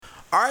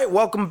All right,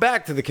 welcome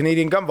back to the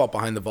Canadian Gun Vault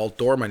Behind the Vault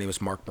Door. My name is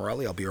Mark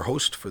Morelli. I'll be your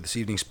host for this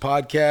evening's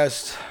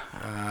podcast.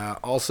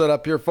 All set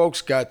up here,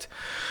 folks. Got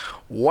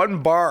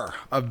 1 bar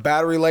of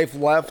battery life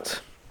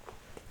left.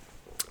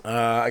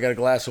 I got a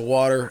glass of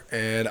water,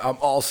 and I'm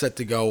all set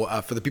to go.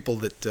 For the people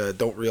that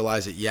don't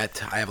realize it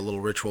yet, I have a little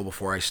ritual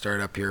before I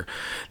start up here.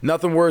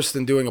 Nothing worse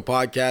than doing a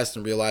podcast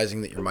and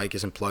realizing that your mic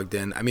isn't plugged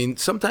in. I mean,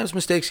 sometimes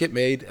mistakes get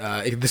made.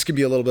 This can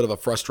be a little bit of a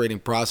frustrating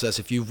process.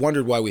 If you've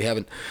wondered why we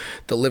haven't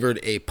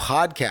delivered a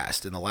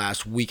podcast in the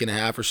last week and a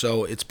half or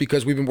so, it's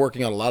because we've been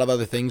working on a lot of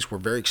other things. We're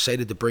very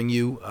excited to bring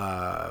you,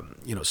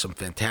 some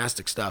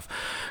fantastic stuff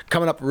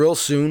coming up real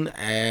soon,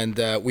 and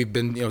we've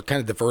been, kind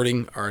of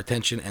diverting our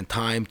attention and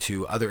time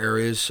to other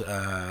areas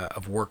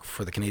of work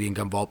for the Canadian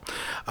Gun Vault.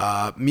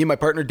 Me and my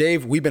partner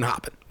Dave, we've been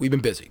hopping. We've been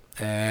busy,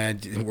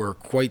 and we're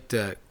quite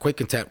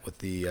content with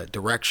the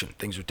direction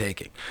things are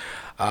taking.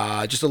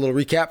 Just a little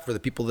recap for the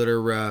people that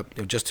are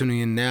just tuning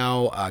in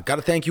now. Got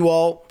to thank you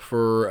all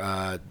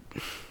for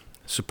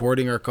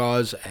supporting our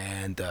cause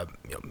and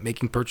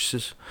making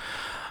purchases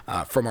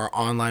from our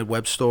online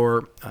web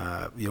store.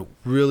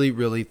 Really,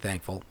 really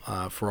thankful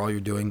for all you're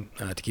doing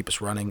to keep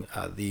us running.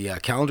 The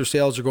calendar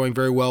sales are going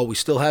very well. We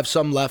still have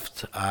some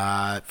left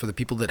for the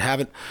people that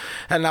haven't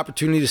had an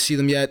opportunity to see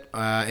them yet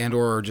and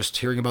or are just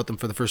hearing about them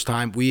for the first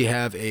time. We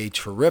have a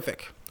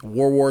terrific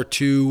World War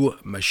II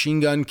machine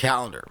gun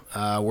calendar.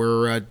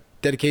 We're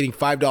dedicating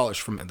 $5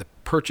 from the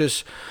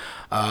purchase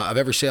of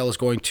every sale is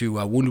going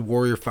to Wounded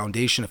Warrior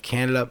Foundation of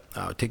Canada,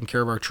 taking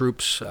care of our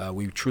troops.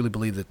 We truly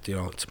believe that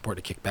it's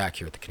important to kick back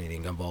here at the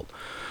Canadian Gun Vault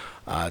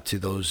to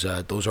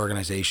those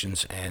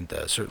organizations and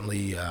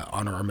certainly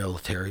honor our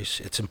militaries.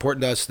 It's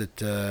important to us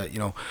that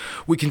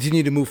we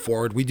continue to move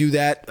forward. We do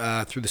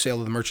that through the sale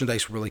of the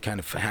merchandise. We're really kind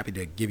of happy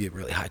to give you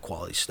really high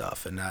quality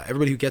stuff, and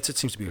everybody who gets it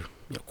seems to be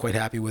quite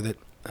happy with it.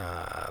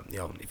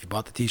 If you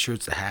bought the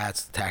t-shirts, the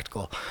hats, the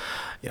tactical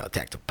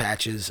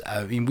patches,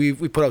 I mean, we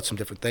put out some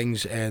different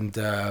things, and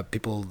the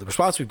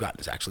response we've gotten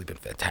has actually been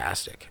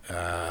fantastic.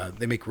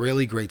 They make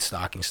really great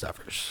stocking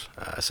stuffers,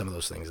 some of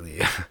those things.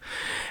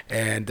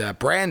 And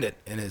Brandon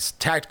and his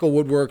Tactical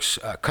Woodworks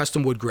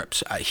custom wood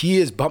grips, he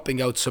is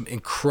bumping out some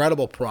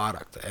incredible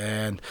product,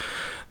 and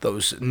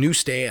those new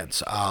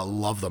stands,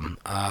 love them.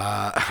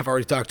 I've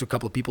already talked to a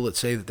couple of people that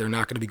say that they're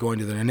not going to be going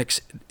to their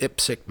next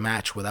IPSC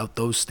match without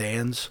those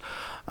stands.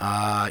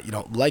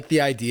 Like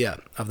the idea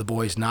of the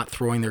boys not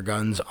throwing their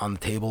guns on the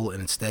table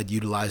and instead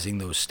utilizing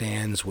those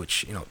stands,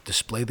 which,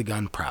 display the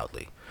gun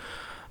proudly.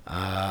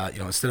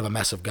 Instead of a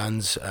mess of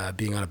guns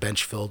being on a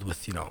bench filled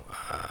with,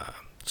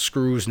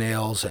 screws,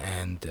 nails,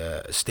 and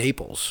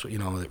staples,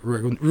 that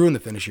ruin the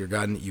finish of your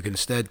gun, you can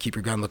instead keep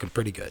your gun looking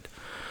pretty good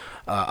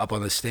up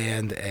on the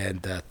stand,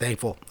 and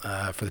thankful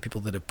for the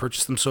people that have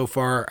purchased them so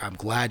far. I'm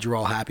glad you're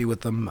all happy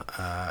with them.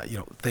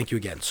 Thank you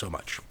again so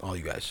much, all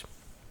you guys.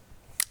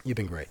 You've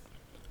been great.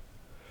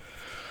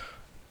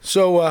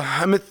 So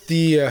I'm at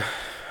the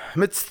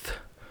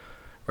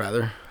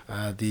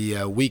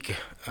week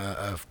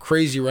of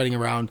crazy running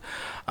around.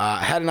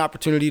 I had an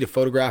opportunity to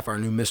photograph our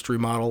new mystery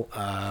model.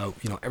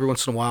 Every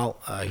once in a while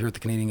here at the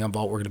Canadian Gun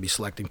Vault, we're going to be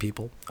selecting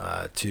people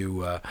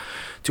to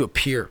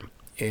appear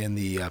in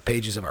the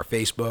pages of our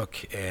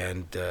Facebook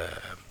and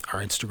our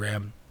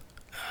Instagram.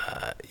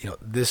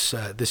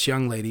 This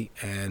young lady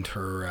and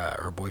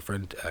her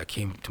boyfriend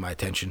came to my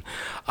attention.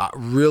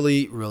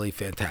 Really, really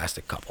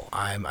fantastic couple.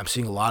 I'm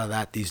seeing a lot of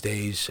that these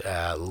days.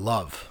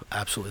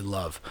 Absolutely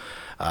love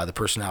the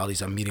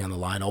personalities I'm meeting on the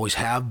line. Always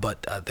have,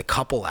 but the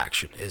couple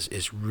action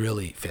is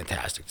really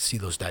fantastic to see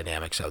those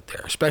dynamics out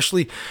there,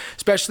 especially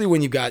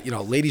when you've got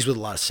ladies with a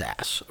lot of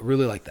sass.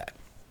 Really like that.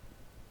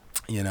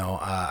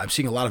 I'm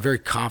seeing a lot of very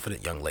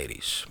confident young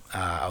ladies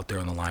out there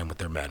on the line with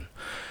their men,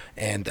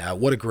 and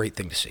what a great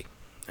thing to see.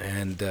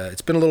 And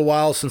it's been a little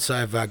while since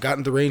I've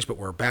gotten to the range, but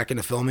we're back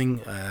into filming,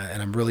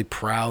 and I'm really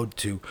proud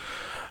to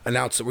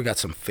announce that we got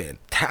some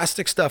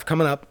fantastic stuff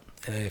coming up.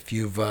 If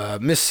you've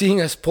missed seeing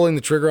us pulling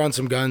the trigger on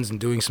some guns and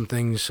doing some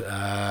things,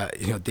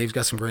 Dave's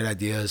got some great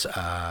ideas.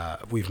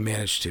 We've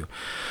managed to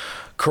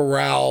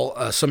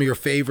corral some of your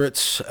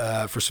favorites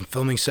for some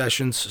filming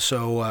sessions.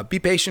 So be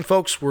patient,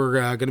 folks. We're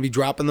going to be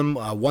dropping them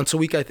once a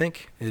week, I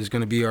think, is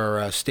going to be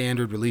our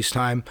standard release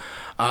time.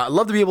 I'd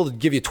love to be able to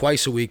give you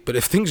twice a week, but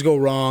if things go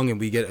wrong and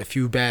we get a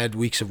few bad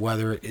weeks of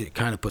weather, it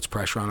kind of puts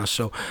pressure on us.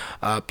 So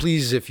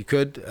please, if you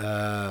could,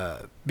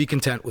 be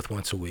content with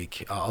once a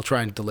week. I'll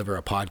try and deliver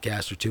a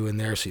podcast or two in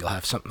there so you'll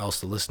have something else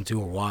to listen to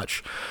or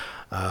watch.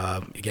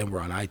 Again, we're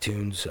on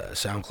iTunes,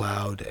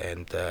 SoundCloud,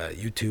 and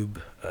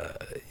YouTube.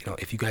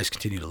 If you guys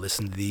continue to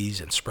listen to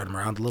these and spread them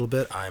around a little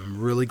bit,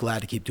 I'm really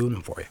glad to keep doing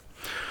them for you.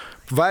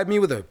 Provide me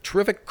with a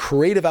terrific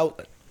creative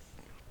outlet.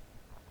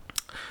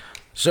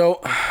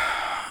 So,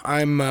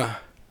 I'm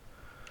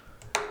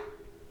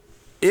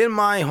in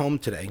my home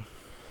today,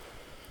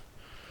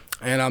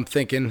 and I'm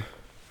thinking,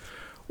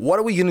 what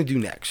are we going to do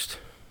next?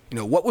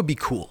 What would be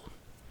cool?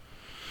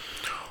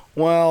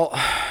 Well,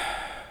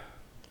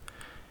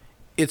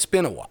 it's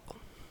been a while.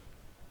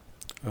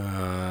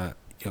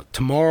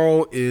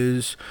 Tomorrow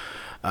is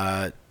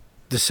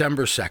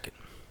December 2nd.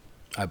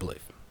 I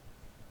believe.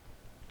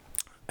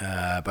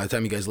 By the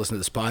time you guys listen to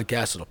this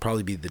podcast, it'll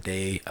probably be the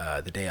day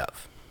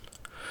of.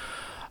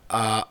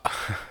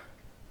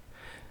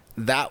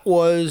 That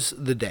was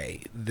the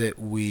day that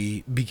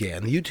we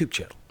began the YouTube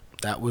channel.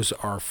 That was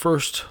our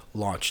first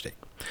launch date.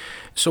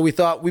 So we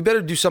thought we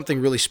better do something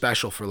really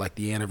special for like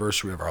the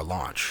anniversary of our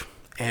launch.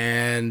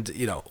 And,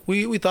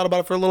 we thought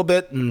about it for a little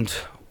bit, and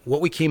what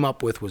we came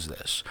up with was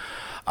this.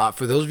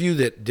 For those of you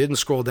that didn't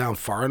scroll down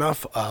far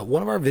enough,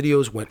 one of our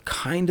videos went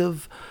kind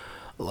of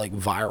like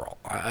viral.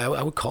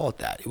 I would call it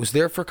that. It was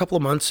there for a couple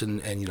of months,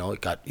 and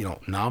it got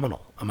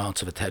nominal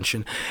amounts of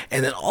attention,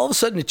 and then all of a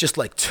sudden it just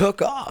like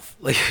took off.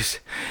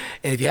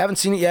 And if you haven't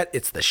seen it yet,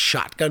 it's the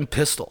shotgun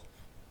pistol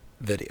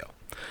video.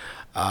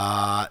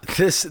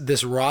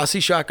 This Rossi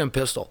shotgun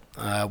pistol,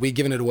 we'd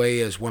given it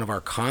away as one of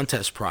our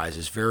contest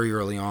prizes very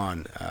early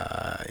on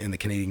in the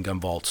Canadian Gun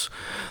Vault's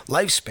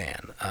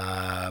lifespan.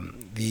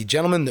 The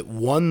gentleman that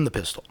won the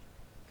pistol,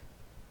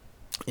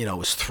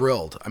 was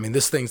thrilled. I mean,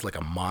 this thing's like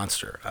a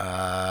monster.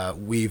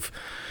 We've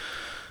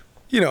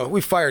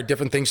fired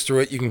different things through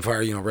it. You can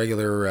fire,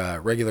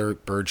 regular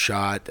bird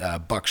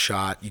shot,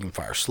 buckshot. You can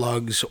fire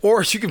slugs,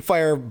 or you can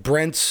fire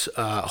Brent's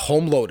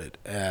home-loaded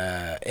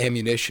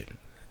ammunition.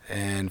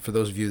 And for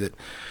those of you that,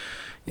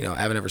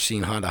 haven't ever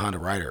seen Honda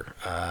Rider,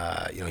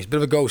 he's a bit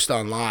of a ghost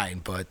online,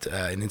 but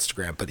in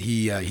Instagram, but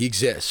he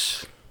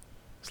exists.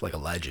 It's like a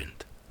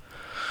legend.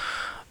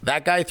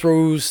 That guy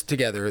throws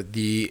together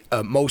the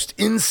most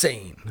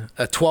insane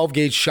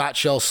 12-gauge shot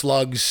shell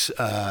slugs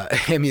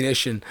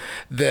ammunition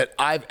that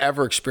I've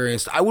ever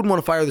experienced. I wouldn't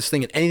want to fire this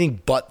thing at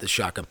anything but the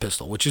shotgun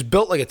pistol, which is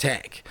built like a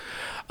tank.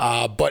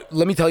 But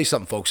let me tell you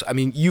something, folks. I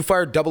mean, you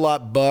fire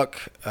double-aught buck,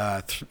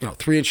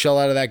 3-inch shell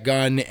out of that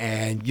gun,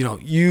 and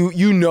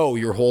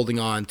you're holding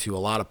on to a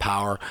lot of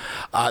power.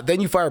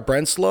 Then you fire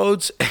Brent's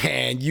loads,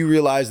 and you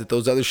realize that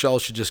those other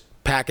shells should just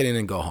pack it in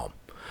and go home.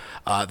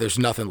 There's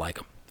nothing like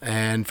them.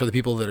 And for the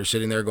people that are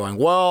sitting there going,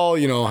 well,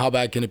 how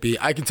bad can it be?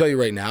 I can tell you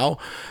right now,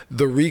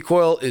 the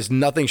recoil is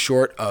nothing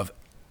short of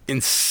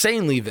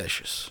insanely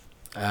vicious.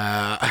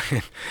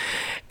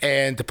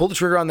 And to pull the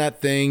trigger on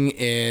that thing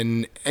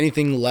in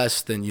anything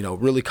less than,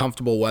 really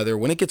comfortable weather,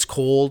 when it gets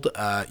cold,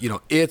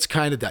 it's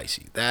kind of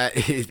dicey.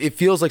 It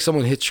feels like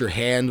someone hits your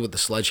hand with a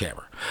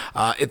sledgehammer.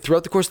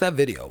 Throughout the course of that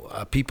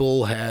video,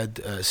 people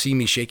had seen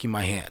me shaking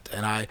my hand,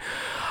 and I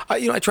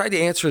tried to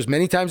answer as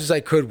many times as I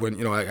could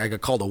when, I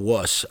got called a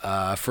wuss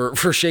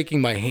for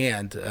shaking my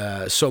hand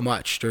so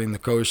much during the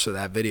course of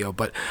that video.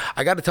 But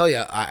I got to tell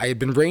you, I had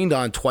been rained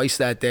on twice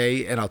that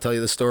day, and I'll tell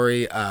you the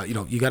story.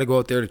 You got to go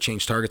out there to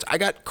change targets. I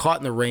got caught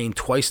in the rain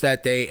twice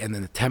that day, and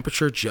then the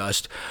temperature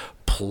just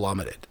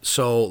plummeted.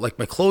 So like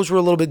my clothes were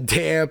a little bit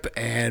damp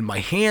and my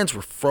hands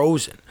were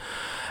frozen.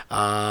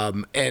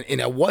 And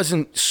I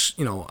wasn't,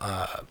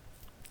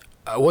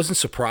 I wasn't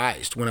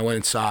surprised when I went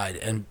inside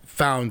and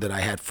found that I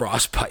had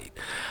frostbite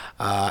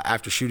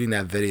after shooting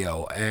that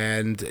video.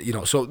 And,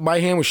 so my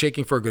hand was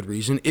shaking for a good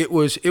reason. It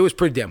was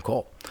pretty damn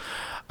cold.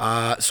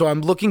 So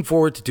I'm looking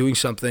forward to doing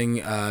something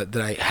that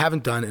I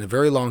haven't done in a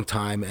very long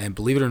time. And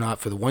believe it or not,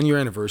 for the 1-year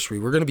anniversary,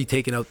 we're going to be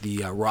taking out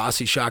the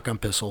Rossi shotgun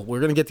pistol.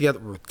 We're going to get together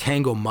with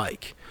Tango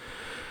Mike.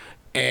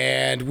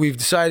 And we've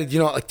decided,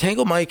 like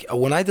Tango Mike,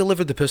 when I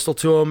delivered the pistol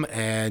to him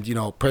and,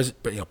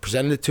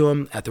 presented it to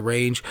him at the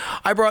range,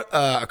 I brought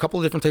a couple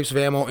of different types of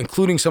ammo,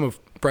 including some of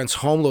Brent's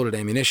home-loaded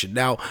ammunition.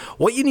 Now,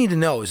 what you need to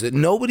know is that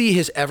nobody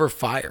has ever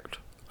fired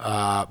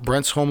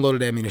Brent's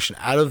home-loaded ammunition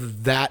out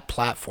of that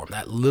platform,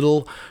 that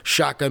little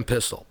shotgun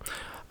pistol.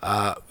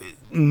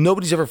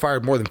 Nobody's ever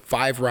fired more than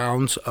 5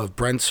 rounds of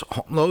Brent's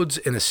home loads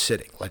in a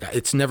sitting. Like,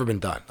 it's never been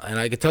done. And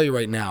I can tell you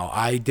right now,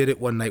 I did it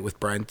one night with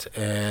Brent,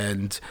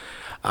 and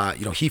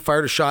he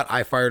fired a shot,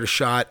 I fired a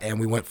shot, and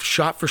we went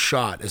shot for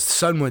shot as the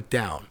sun went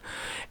down.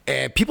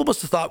 And people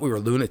must have thought we were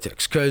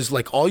lunatics, because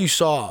like all you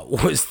saw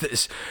was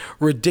this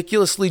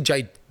ridiculously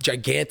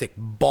gigantic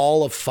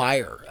ball of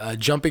fire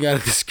jumping out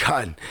of this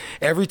gun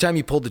every time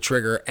he pulled the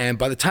trigger. And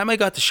by the time I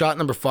got to shot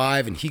number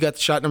 5 and he got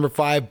to shot number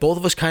 5, both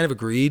of us kind of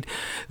agreed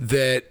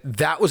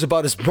that was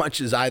about as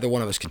much as either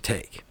one of us can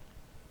take.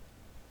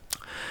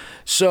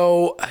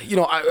 So,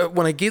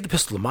 when I gave the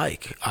pistol to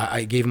Mike,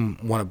 I gave him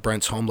one of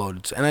Brent's home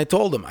loads, and I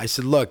told him, I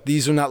said, look,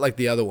 these are not like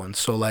the other ones.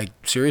 So, like,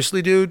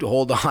 seriously, dude,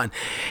 hold on.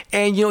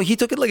 And, he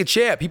took it like a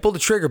champ. He pulled the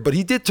trigger, but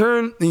he did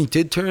turn,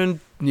 to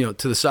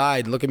the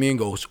side and look at me and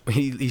go,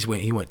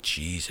 he went,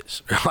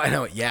 Jesus. I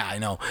know. Yeah, I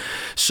know.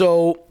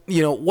 So,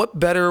 what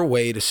better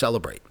way to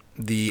celebrate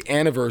the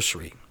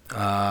anniversary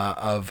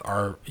of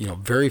our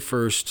very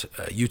first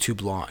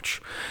YouTube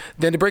launch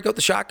than to break out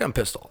the shotgun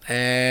pistol?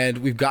 And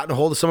we've gotten a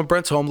hold of some of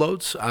Brent's home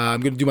loads. I'm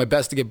going to do my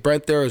best to get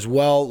Brent there as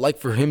well. Like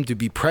for him to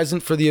be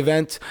present for the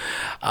event.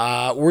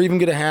 We're even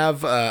going to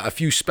have a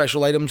few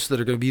special items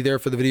that are going to be there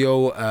for the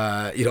video.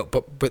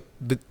 But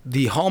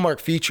the hallmark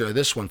feature of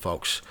this one,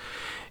 folks,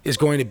 is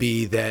going to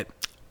be that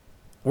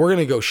we're going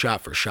to go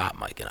shot for shot,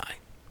 Mike and I.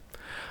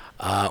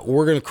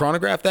 We're going to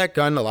chronograph that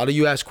gun. A lot of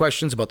you asked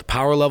questions about the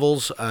power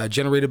levels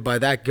generated by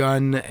that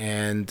gun,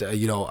 and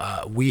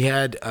we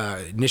had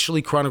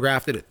initially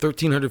chronographed it at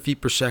 1,300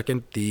 feet per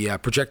second. The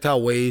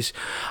projectile weighs,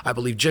 I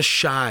believe, just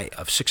shy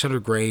of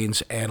 600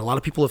 grains, and a lot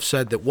of people have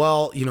said that,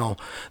 well,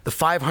 the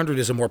 500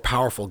 is a more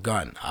powerful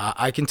gun.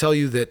 I can tell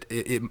you that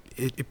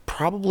it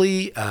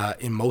probably,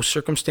 in most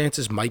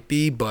circumstances, might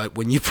be, but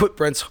when you put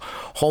Brent's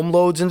home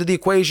loads into the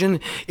equation,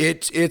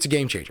 it's a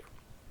game changer.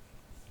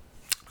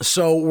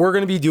 So we're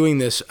going to be doing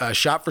this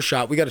shot for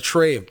shot. We got a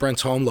tray of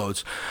Brent's home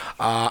loads.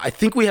 I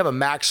think we have a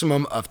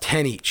maximum of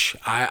 10 each.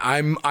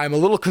 I'm a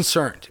little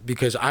concerned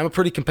because I'm a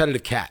pretty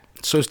competitive cat.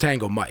 So is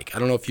Tango Mike. I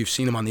don't know if you've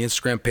seen him on the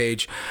Instagram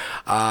page.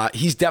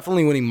 He's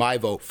definitely winning my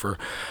vote for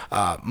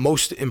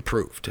most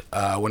improved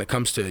when it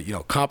comes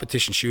to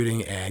competition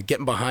shooting and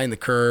getting behind the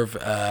curve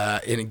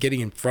and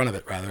getting in front of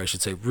it, rather, I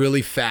should say,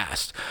 really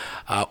fast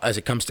as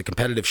it comes to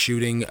competitive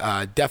shooting.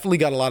 Definitely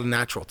got a lot of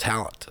natural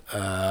talent.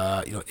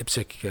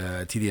 IPSC,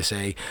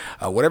 TDSA,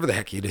 whatever the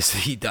heck it is that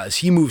he does.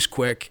 He moves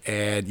quick,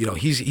 and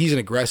he's an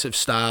aggressive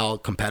style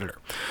competitor.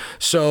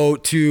 So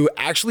to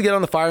actually get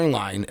on the firing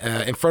line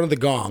in front of the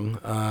gong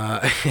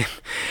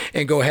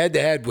and go head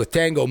to head with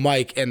Tango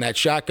Mike and that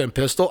shotgun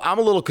pistol, I'm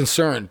a little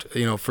concerned,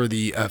 for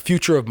the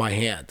future of my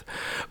hand.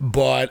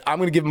 But I'm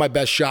going to give him my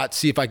best shot,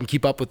 see if I can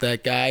keep up with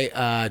that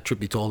guy. Truth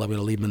be told, I'm going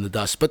to leave him in the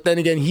dust. But then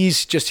again,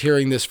 he's just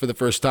hearing this for the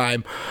first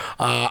time.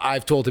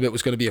 I've told him it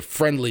was going to be a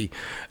friendly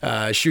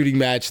shooting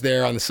match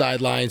there on the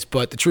sidelines.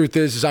 But the truth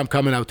is I'm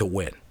coming out to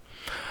win.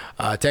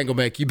 Tango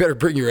Mike, you better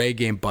bring your A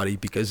game, buddy,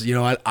 because you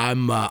know what?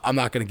 I'm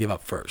not going to give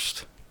up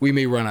first. We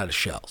may run out of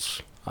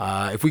shells.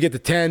 If we get to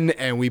 10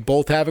 and we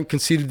both haven't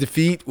conceded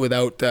defeat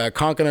without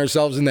conking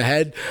ourselves in the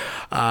head,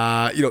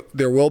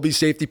 there will be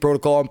safety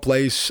protocol in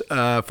place,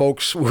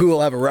 folks. We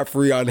will have a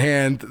referee on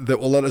hand that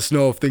will let us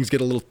know if things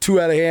get a little too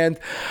out of hand.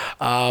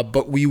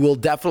 But we will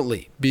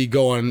definitely be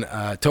going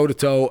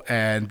toe-to-toe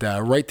and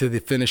right to the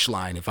finish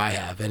line if I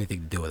have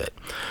anything to do with it.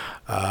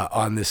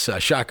 On this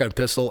shotgun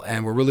pistol,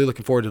 and we're really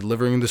looking forward to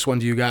delivering this one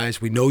to you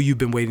guys. We know you've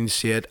been waiting to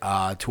see it.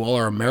 To all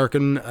our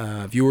American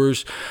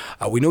viewers,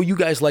 we know you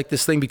guys like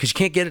this thing because you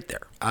can't get it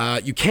there.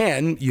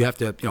 You have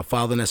to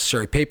file the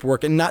necessary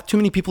paperwork, and not too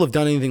many people have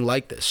done anything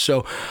like this.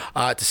 So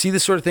to see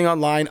this sort of thing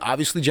online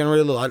obviously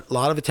generated a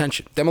lot of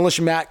attention.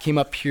 Demolition Matt came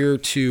up here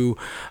to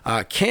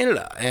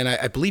Canada, and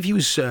I believe he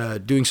was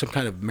doing some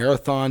kind of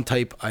marathon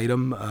type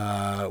item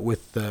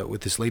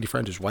with his lady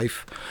friend, his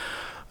wife.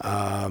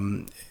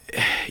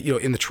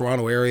 In the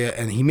Toronto area,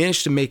 and he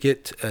managed to make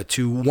it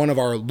to one of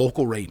our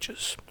local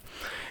ranges.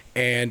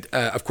 And,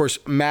 of course,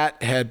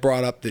 Matt had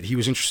brought up that he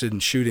was interested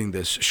in shooting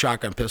this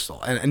shotgun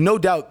pistol. And no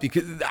doubt,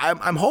 because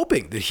I'm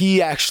hoping that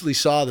he actually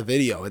saw the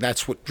video, and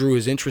that's what drew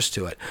his interest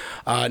to it,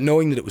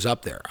 knowing that it was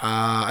up there.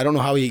 I don't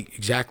know how he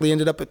exactly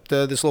ended up at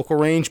this local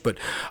range, but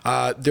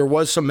there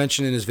was some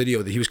mention in his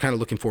video that he was kind of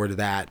looking forward to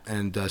that,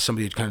 and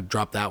somebody had kind of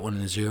dropped that one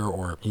in his ear,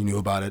 or he knew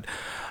about it.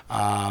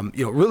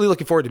 Really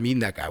looking forward to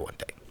meeting that guy one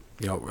day.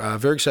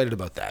 Very excited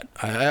about that.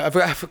 I've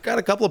got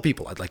a couple of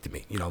people I'd like to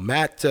meet.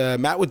 Matt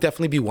would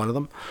definitely be one of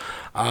them.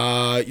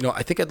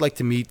 I think I'd like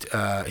to meet,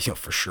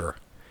 for sure,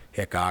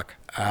 Hickok.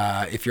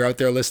 If you're out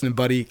there listening,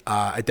 buddy,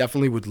 I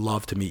definitely would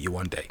love to meet you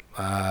one day.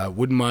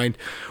 Wouldn't mind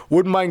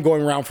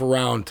going round for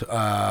round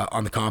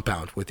on the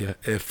compound with you.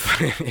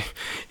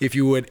 If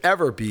you would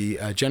ever be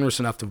generous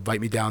enough to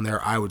invite me down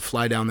there, I would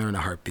fly down there in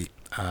a heartbeat.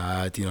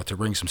 To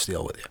ring some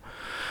steel with you.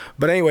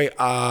 But anyway,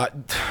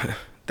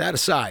 that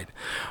aside,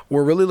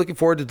 we're really looking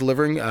forward to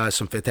delivering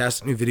some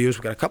fantastic new videos.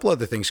 We've got a couple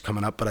other things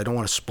coming up, but I don't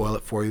want to spoil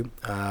it for you.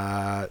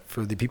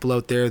 For the people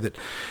out there that,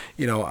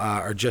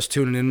 are just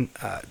tuning in,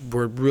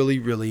 we're really,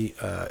 really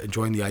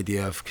enjoying the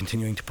idea of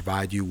continuing to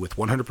provide you with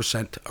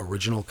 100%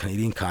 original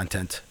Canadian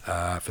content.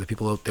 For the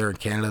people out there in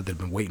Canada that have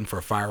been waiting for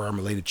a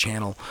firearm-related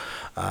channel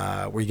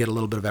where you get a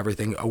little bit of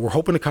everything, we're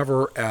hoping to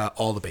cover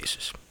all the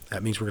bases.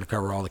 That means we're going to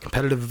cover all the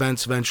competitive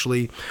events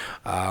eventually.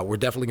 We're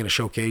definitely going to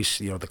showcase,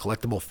 the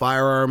collectible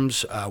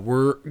firearms.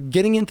 We're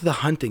getting into the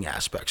hunting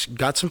aspects.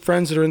 Got some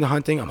friends that are into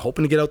hunting. I'm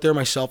hoping to get out there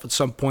myself at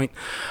some point.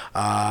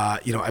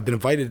 I've been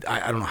invited,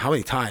 I don't know how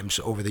many times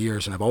over the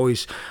years, and I've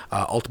always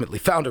ultimately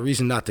found a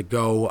reason not to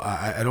go.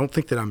 I don't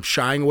think that I'm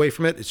shying away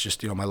from it. It's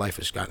just, my life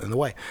has gotten in the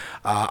way.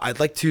 I'd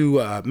like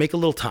to make a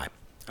little time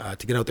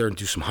to get out there and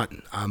do some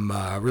hunting. I'm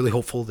really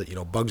hopeful that,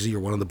 Bugsy or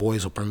one of the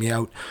boys will bring me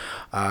out.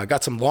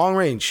 Got some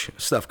long-range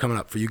stuff coming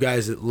up for you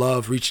guys that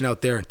love reaching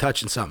out there and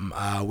touching something.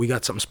 We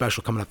got something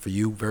special coming up for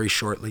you very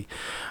shortly.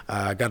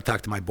 Got to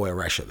talk to my boy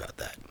Aresha about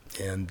that.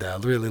 And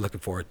really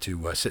looking forward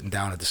to sitting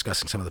down and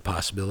discussing some of the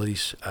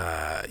possibilities.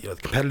 The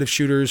competitive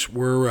shooters,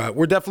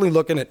 we're definitely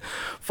looking at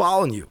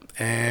following you.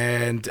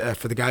 And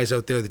for the guys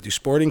out there that do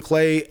sporting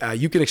clay,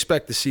 you can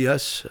expect to see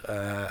us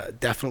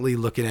definitely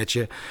looking at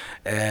you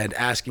and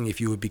asking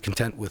if you would be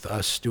content with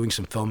us doing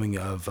some filming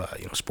of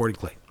sporting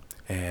clay,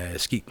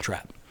 skeet and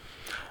trap.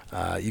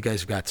 You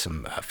guys have got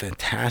some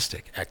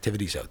fantastic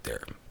activities out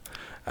there.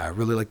 I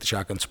really like the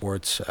shotgun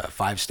sports,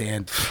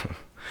 5-stand,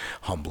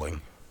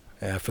 humbling.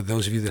 For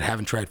those of you that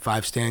haven't tried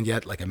 5-stand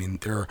yet,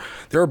 there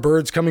are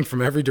birds coming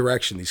from every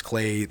direction. These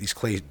clay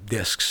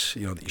discs,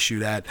 that you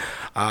shoot at.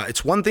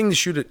 It's one thing to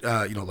shoot at,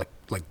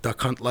 like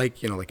duck hunt,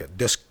 like a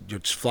disc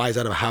just flies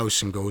out of a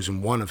house and goes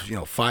in one of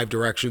 5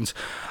 directions.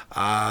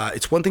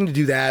 It's one thing to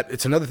do that.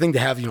 It's another thing to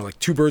have like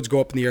 2 birds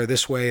go up in the air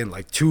this way and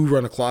like 2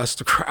 run across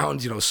the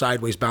ground,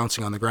 sideways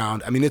bouncing on the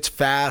ground. I mean, it's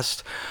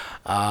fast.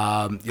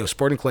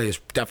 Sporting clay is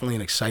definitely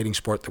an exciting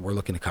sport that we're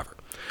looking to cover.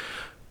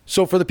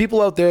 So for the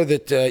people out there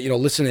that,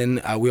 listen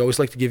in, we always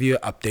like to give you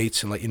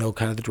updates and let you know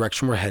kind of the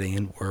direction we're heading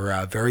in.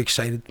 We're very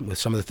excited with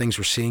some of the things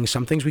we're seeing.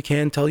 Some things we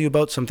can tell you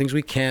about, some things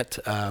we can't.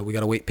 We got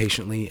to wait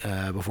patiently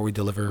before we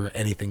deliver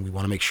anything. We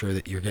want to make sure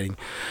that you're getting,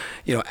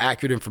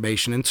 accurate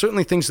information and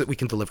certainly things that we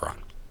can deliver on.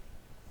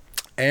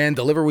 And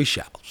deliver we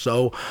shall.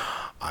 So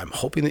I'm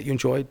hoping that you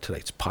enjoyed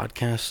tonight's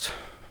podcast.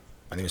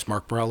 My name is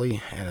Mark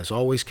Morelli, and as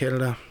always,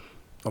 Canada,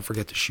 don't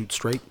forget to shoot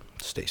straight,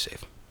 stay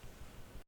safe.